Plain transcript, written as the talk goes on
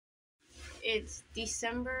It's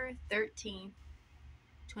December 13th,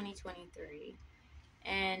 2023,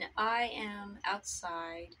 and I am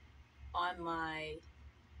outside on my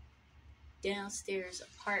downstairs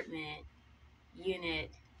apartment unit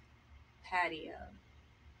patio.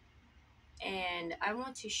 And I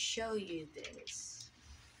want to show you this.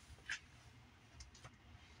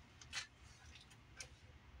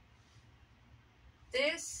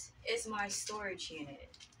 This is my storage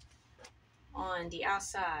unit on the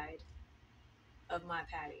outside of my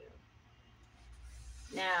patio.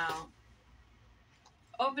 Now,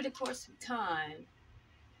 over the course of time,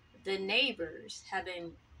 the neighbors have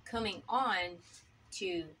been coming on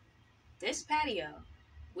to this patio,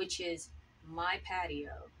 which is my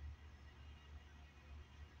patio,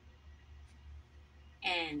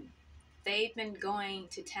 and they've been going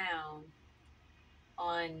to town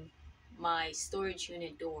on my storage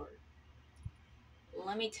unit door.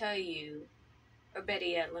 Let me tell you, or better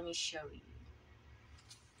yet, let me show you.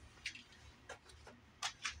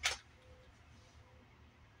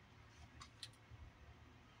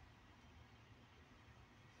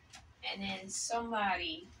 And then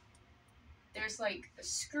there's like a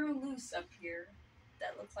screw loose up here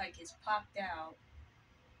that looks like it's popped out.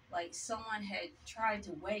 Like someone had tried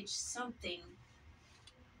to wedge something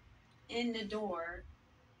in the door,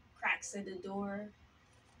 cracks in the door.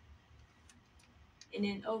 And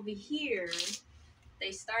then over here,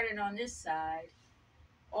 they started on this side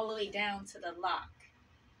all the way down to the lock.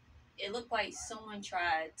 It looked like someone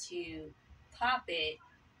tried to pop it,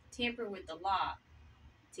 tamper with the lock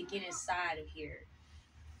to get inside of here.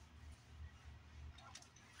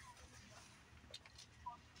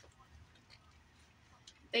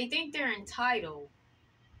 They think they're entitled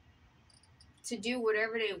to do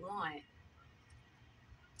whatever they want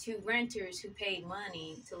to renters who pay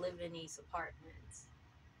money to live in these apartments.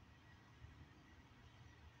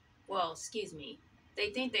 Well, excuse me.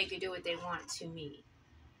 They think they could do what they want to me.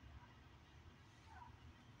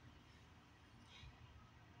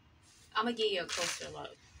 I'm going to give you a closer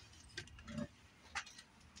look.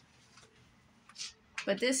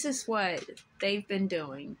 But this is what they've been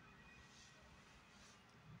doing.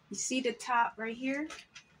 You see the top right here?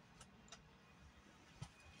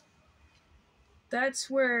 That's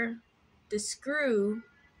where the screw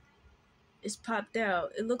is popped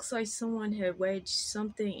out. It looks like someone had wedged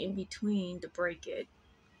something in between to break it.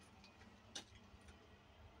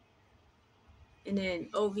 And then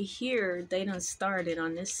over here, they done started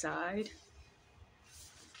on this side.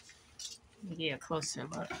 Let me get a closer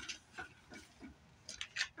look.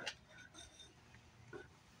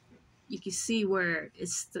 You can see where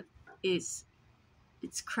it's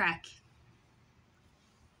crack.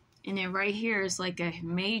 And then right here is like a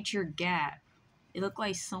major gap. It looked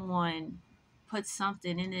like someone put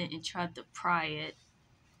something in it and tried to pry it.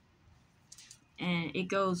 And it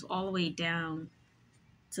goes all the way down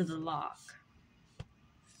to the lock.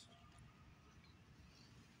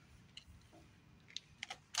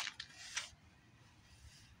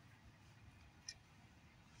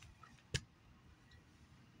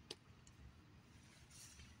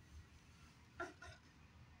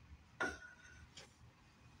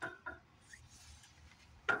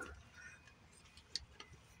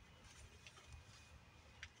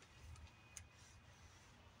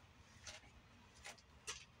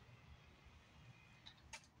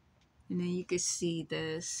 And then you can see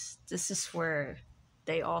this. This is where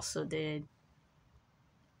they also did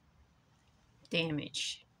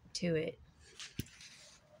damage to it.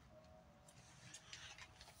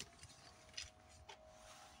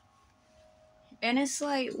 And it's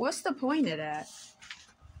like, what's the point of that?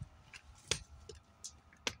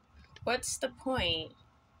 What's the point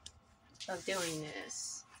of doing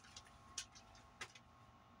this?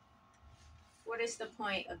 What is the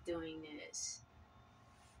point of doing this?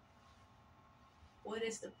 What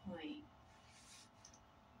is the point?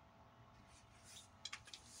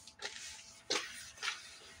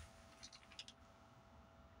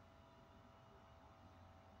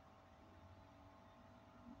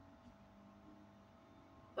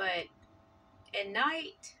 But at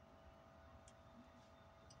night,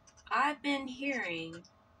 I've been hearing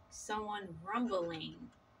someone rumbling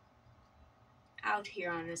out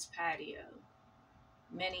here on this patio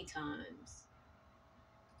many times,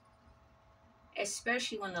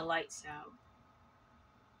 especially when the light's out.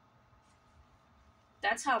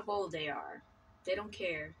 That's how bold they are. They don't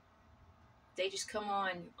care. They just come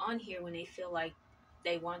on here when they feel like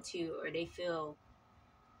they want to, or they feel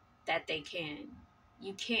that they can.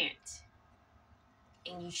 You can't,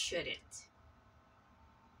 and you shouldn't.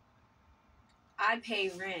 I pay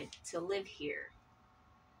rent to live here,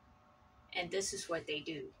 and this is what they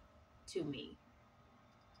do. to me.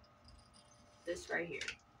 This right here.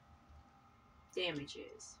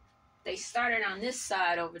 Damages. They started on this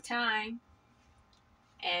side over time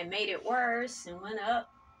and made it worse and went up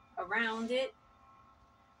around it,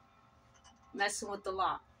 messing with the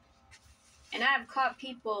lock. And I've caught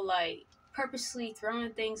people like purposely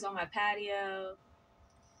throwing things on my patio.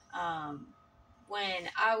 When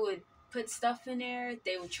I would put stuff in there,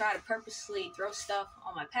 they would try to purposely throw stuff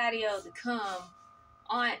on my patio to come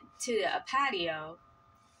onto a patio,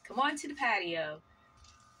 come onto the patio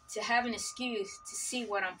to have an excuse to see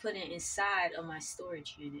what I'm putting inside of my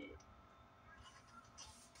storage unit.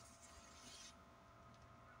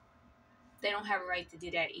 They don't have a right to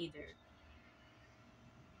do that either.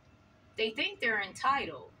 They think they're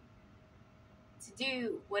entitled to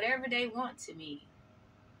do whatever they want to me.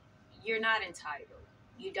 You're not entitled.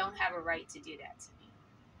 You don't have a right to do that to me.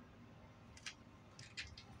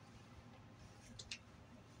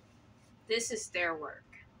 This is their work.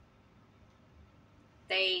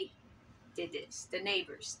 They did this. The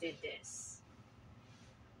neighbors did this.